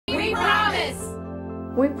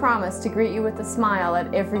We promise to greet you with a smile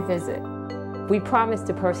at every visit. We promise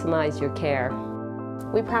to personalize your care.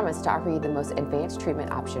 We promise to offer you the most advanced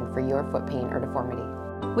treatment option for your foot pain or deformity.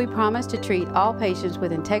 We promise to treat all patients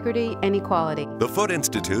with integrity and equality. The Foot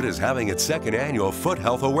Institute is having its second annual Foot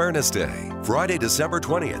Health Awareness Day, Friday, December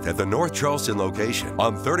 20th at the North Charleston location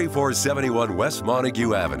on 3471 West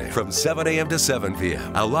Montague Avenue from 7 a.m. to 7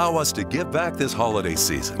 p.m. Allow us to give back this holiday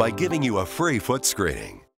season by giving you a free foot screening.